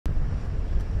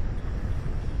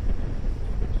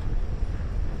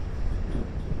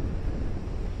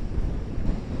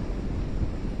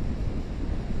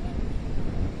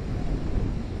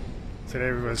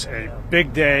Today was a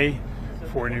big day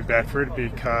for New Bedford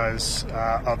because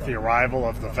of the arrival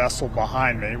of the vessel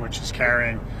behind me, which is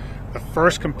carrying the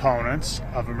first components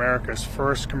of America's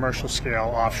first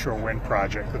commercial-scale offshore wind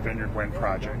project, the Vineyard Wind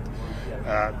Project.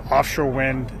 Offshore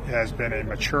wind has been a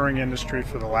maturing industry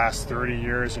for the last 30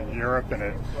 years in Europe, and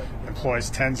it employs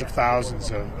tens of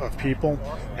thousands of people,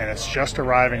 and it's just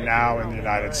arriving now in the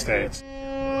United States.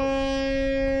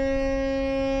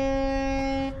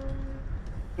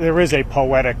 There is a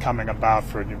poetic coming about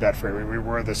for New Bedford. We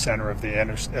were the center of the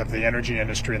energy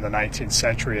industry in the 19th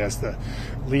century as the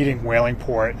leading whaling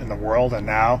port in the world, and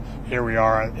now here we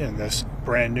are in this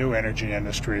brand new energy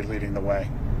industry leading the way.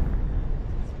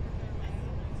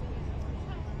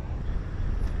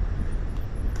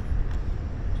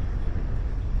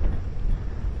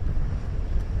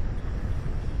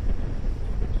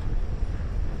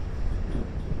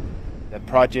 The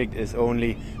project is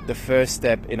only the first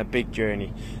step in a big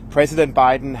journey. President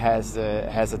Biden has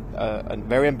a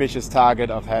very ambitious target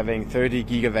of having 30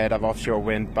 gigawatt of offshore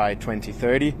wind by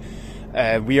 2030.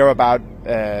 We are about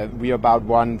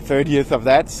 1/30 of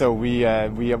that, so we are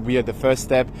the first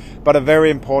step, but a very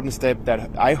important step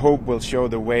that I hope will show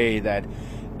the way that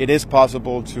it is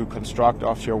possible to construct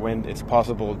offshore wind. It's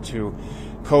possible to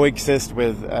coexist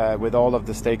with all of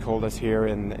the stakeholders here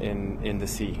in the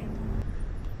sea.